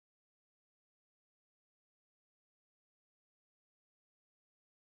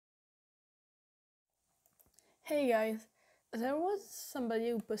Hey guys, there was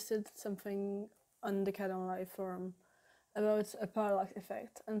somebody who posted something on the Kdenlive forum about a parallax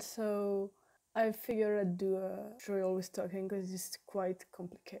effect, and so I figured I'd do a tutorial with talking because it's quite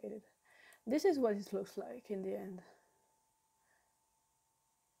complicated. This is what it looks like in the end.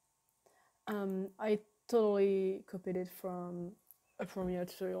 I totally copied it from a Premiere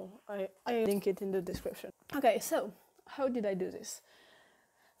tutorial. I link it in the description. Okay, so how did I do this?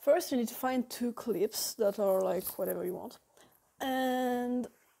 First, you need to find two clips that are like whatever you want. And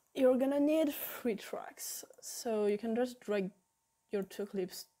you're gonna need 3 tracks. So you can just drag your 2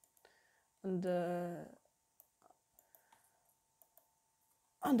 clips on the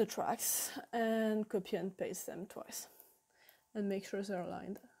tracks and copy and paste them twice. And make sure they're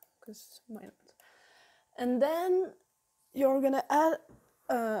aligned, because why not? And then you're gonna add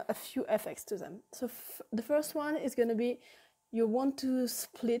a few effects to them. So the first one is gonna be, you want to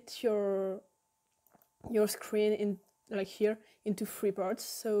split your screen in, like here, into 3 parts.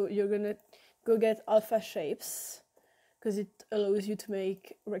 So you're gonna go get alpha shapes, because it allows you to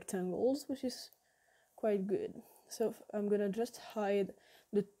make rectangles, which is quite good. So I'm gonna just hide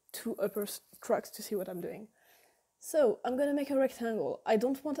the 2 upper tracks to see what I'm doing. So I'm gonna make a rectangle. I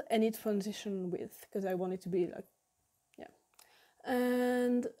don't want any transition width, because I want it to be like, yeah.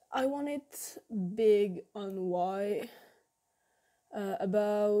 And I want it big on Y,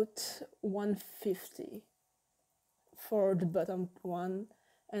 about 150 for the bottom one,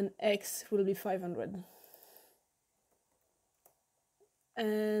 and X will be 500.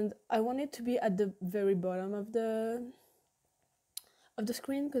 And I want it to be at the very bottom of the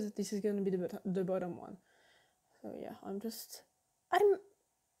screen, because this is going to be the bottom one. So yeah,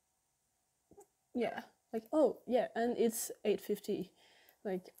 yeah, like, oh yeah, and it's 850.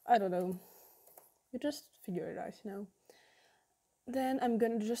 Like, I don't know, you just figure it out, you know. Then I'm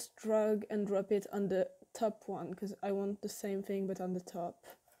gonna just drag and drop it on the top one, because I want the same thing but on the top,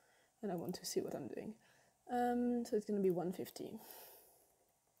 and I want to see what I'm doing. So it's gonna be 150.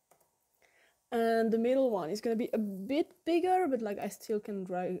 And the middle one is gonna be a bit bigger, but like I still can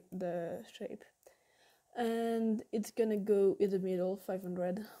drag the shape. And it's gonna go in the middle,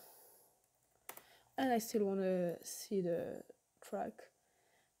 500. And I still wanna see the track.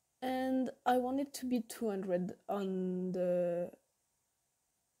 And I want it to be 200 on the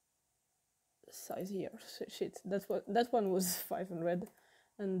size here. So, shit, that one was 500,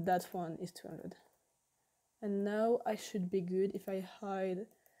 and that one is 200. And now I should be good if I hide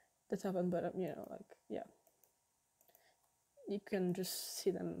the top and bottom, you know, like, yeah. You can just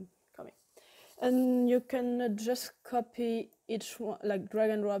see them coming. And you can just copy each one, like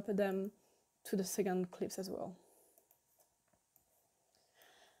drag and drop them to the second clips as well.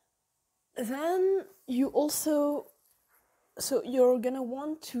 Then you also, so you're gonna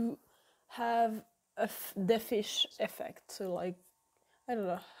want to have a defish effect. So like, I don't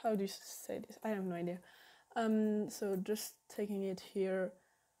know, how do you say this? I have no idea. So just taking it here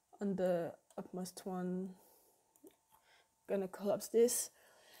on the upmost one, gonna collapse this,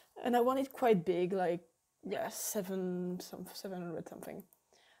 and I want it quite big, like, yeah, 700 something.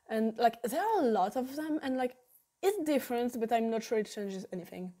 And like, there are a lot of them, and like, it's different, but I'm not sure it changes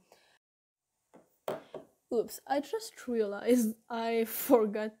anything. Oops, I just realized I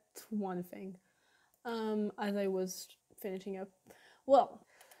forgot one thing as I was finishing up. Well,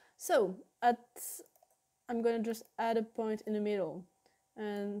 so I'm gonna just add a point in the middle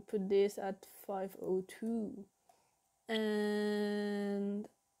and put this at 502, and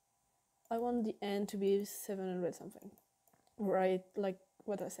I want the end to be 700 something, right, like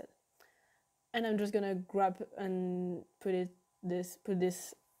what I said. And I'm just gonna grab and put this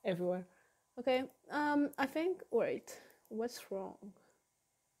everywhere. Okay, I think, wait, what's wrong?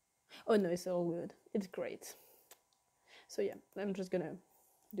 Oh no, it's all good, it's great. So yeah, I'm just gonna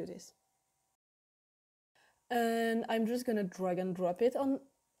do this. And I'm just gonna drag and drop it on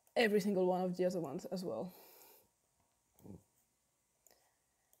every single one of the other ones as well.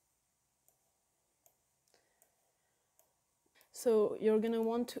 So you're gonna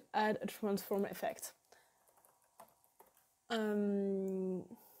want to add a transform effect.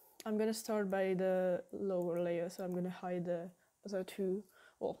 I'm gonna start by the lower layer, so I'm gonna hide the other 2.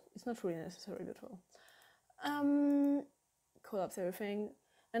 Well, it's not really necessary, but well. Collapse everything.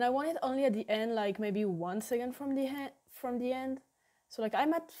 And I want it only at the end, like maybe 1 second from the end. So like,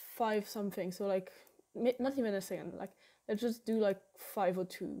 I'm at 5 something, so like, not even a second. Like, let's just do like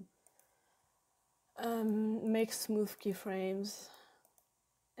 502. Make smooth keyframes,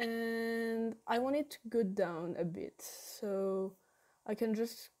 and I want it to go down a bit, so I can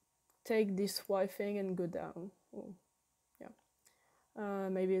just take this Y thing and go down. Oh, yeah,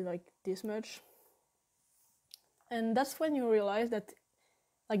 maybe like this much. And that's when you realize that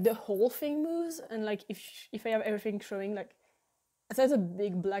like the whole thing moves, and like if I have everything showing, like there's a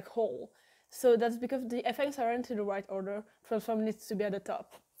big black hole. So that's because the effects aren't in the right order. Transform needs to be at the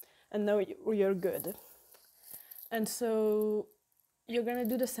top, and now you're good. And so you're gonna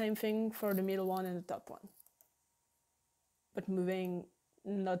do the same thing for the middle one and the top one, but moving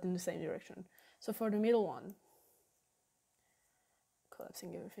not in the same direction. So for the middle one,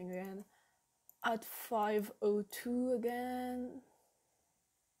 collapsing everything again, at 502 again,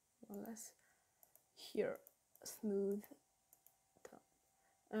 one less, here, smooth, top.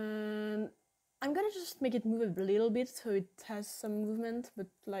 And I'm gonna just make it move a little bit so it has some movement, but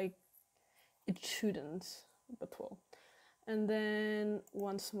like it shouldn't, but well. And then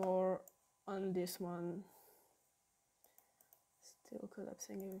once more on this one, still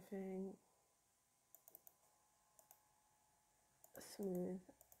collapsing everything, smooth,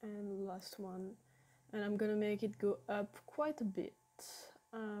 and last one. And I'm gonna make it go up quite a bit.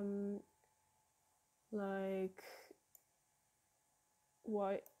 Like,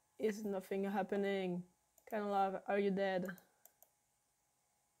 why is nothing happening? Kdenlive, are you dead?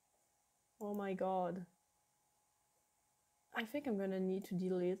 Oh my god. I think I'm gonna need to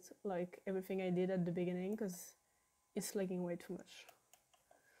delete like everything I did at the beginning because it's lagging way too much.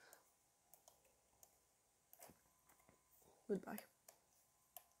 Goodbye.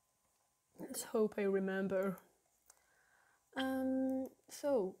 Let's hope I remember.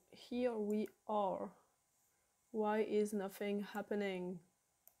 So here we are. Why is nothing happening?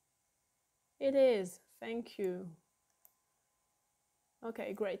 It is. Thank you.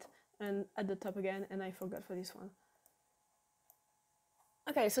 Okay, great. And at the top again, and I forgot for this one.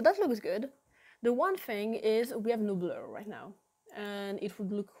 Okay, so that looks good. The one thing is we have no blur right now, and it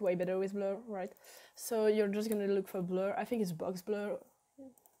would look way better with blur, right? So you're just gonna look for blur. I think it's box blur.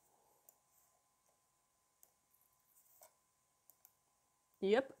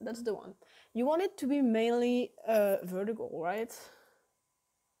 Yep, that's the one. You want it to be mainly vertical, right?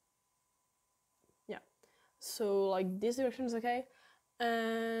 Yeah. So like this direction is okay,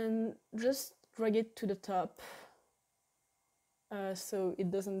 and just drag it to the top so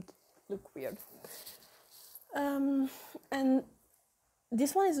it doesn't look weird. And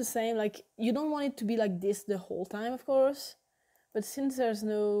this one is the same. Like you don't want it to be like this the whole time, of course, but since there's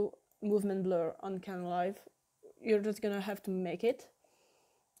no movement blur on Kdenlive, you're just gonna have to make it.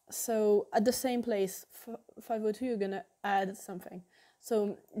 So at the same place, 502, you're gonna add something.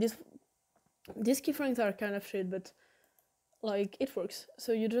 So these keyframes are kind of shit, but like it works.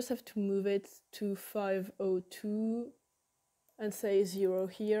 So you just have to move it to 502 and say 0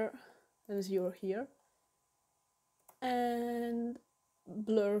 here and 0 here. And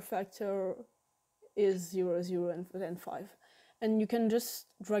blur factor is 0, 0, and then 5. And you can just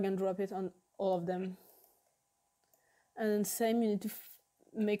drag and drop it on all of them. And then same, you need to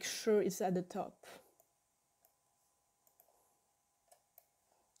make sure it's at the top.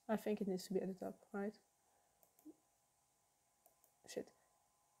 I think it needs to be at the top, right? Shit.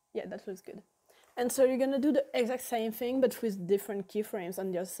 Yeah, that looks good. And so you're gonna do the exact same thing, but with different keyframes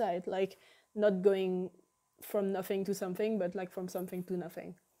on the other side, like not going from nothing to something, but like from something to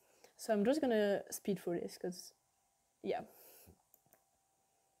nothing. So I'm just gonna speed through this, because, yeah.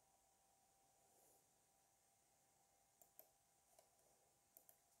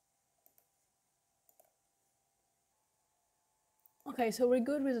 Okay, so we're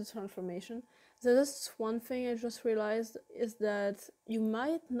good with the transformation. There's one thing I just realized is that you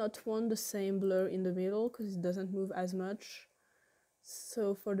might not want the same blur in the middle because it doesn't move as much.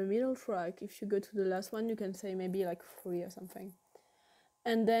 So for the middle track, if you go to the last one, you can say maybe like 3 or something.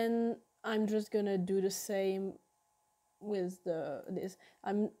 And then I'm just gonna do the same with this.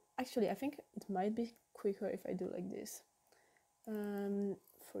 I think it might be quicker if I do like this.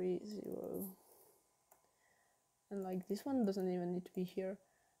 3, 0. And like this one doesn't even need to be here,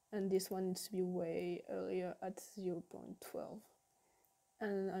 and this one needs to be way earlier at 0.12.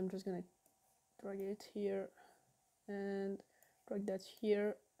 And I'm just gonna drag it here and drag that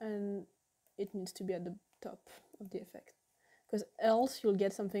here, and it needs to be at the top of the effect, because else you'll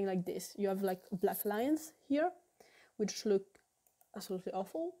get something like this. You have like black lines here which look absolutely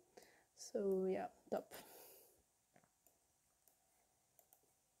awful. So yeah, top.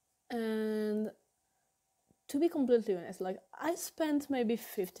 And to be completely honest, like I spent maybe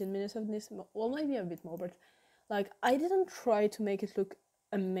 15 minutes of this, well maybe a bit more, but like I didn't try to make it look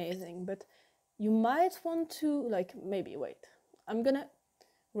amazing, but you might want to like maybe wait. I'm gonna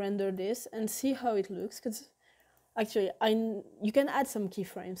render this and see how it looks, because actually you can add some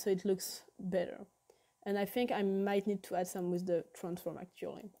keyframes so it looks better. And I think I might need to add some with the transform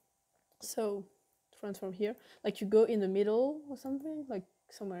actually. So transform here, like you go in the middle or something, like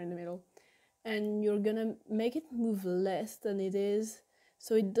somewhere in the middle, and you're gonna make it move less than it is,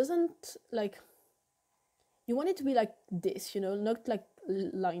 so it doesn't, like, you want it to be like this, you know, not like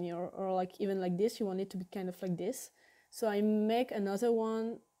linear or like even like this. You want it to be kind of like this. So I make another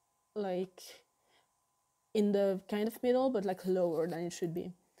one like in the kind of middle, but like lower than it should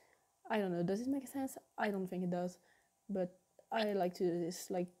be. I don't know, does it make sense? I don't think it does, but I like to do this,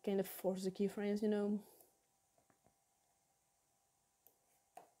 like kind of force the keyframes, you know.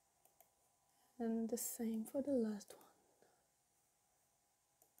 And the same for the last one.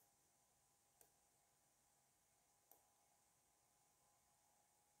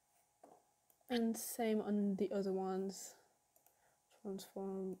 And same on the other ones.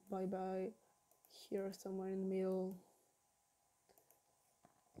 Transform, bye-bye, here somewhere in the middle.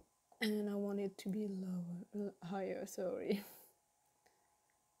 And I want it to be lower, higher, sorry.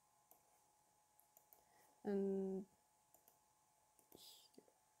 And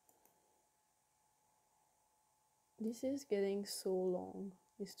this is getting so long.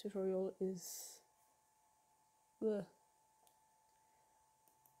 This tutorial is... Ugh.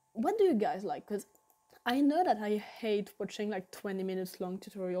 What do you guys like? Because I know that I hate watching like 20 minutes long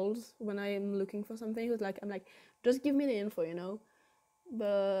tutorials when I'm looking for something. It's like, I'm like, just give me the info, you know?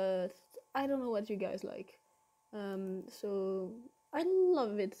 But I don't know what you guys like. So I'd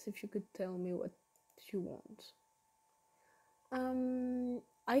love it if you could tell me what you want.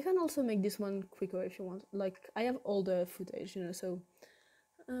 I can also make this one quicker if you want. Like, I have all the footage, you know, so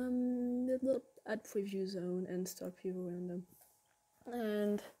add preview zone and start preview random.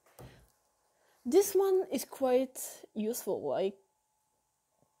 And this one is quite useful, like,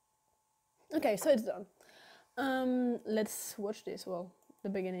 okay, so it's done. Let's watch this. Well, the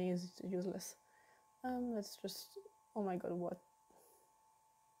beginning is useless. Let's just, oh my god, what?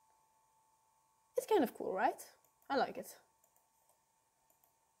 It's kind of cool, right? I like it.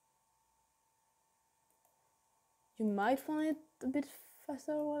 You might want it a bit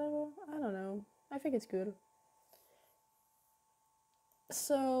faster or whatever, I don't know. I think it's good.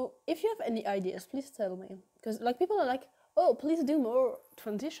 So if you have any ideas, please tell me, because like people are like, oh, please do more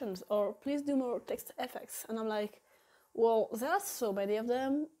transitions or please do more text effects, and I'm like, well, there are so many of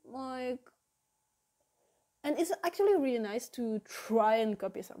them, like, and it's actually really nice to try and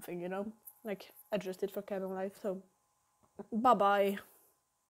copy something, you know, like adjust it for Kdenlive. So bye bye.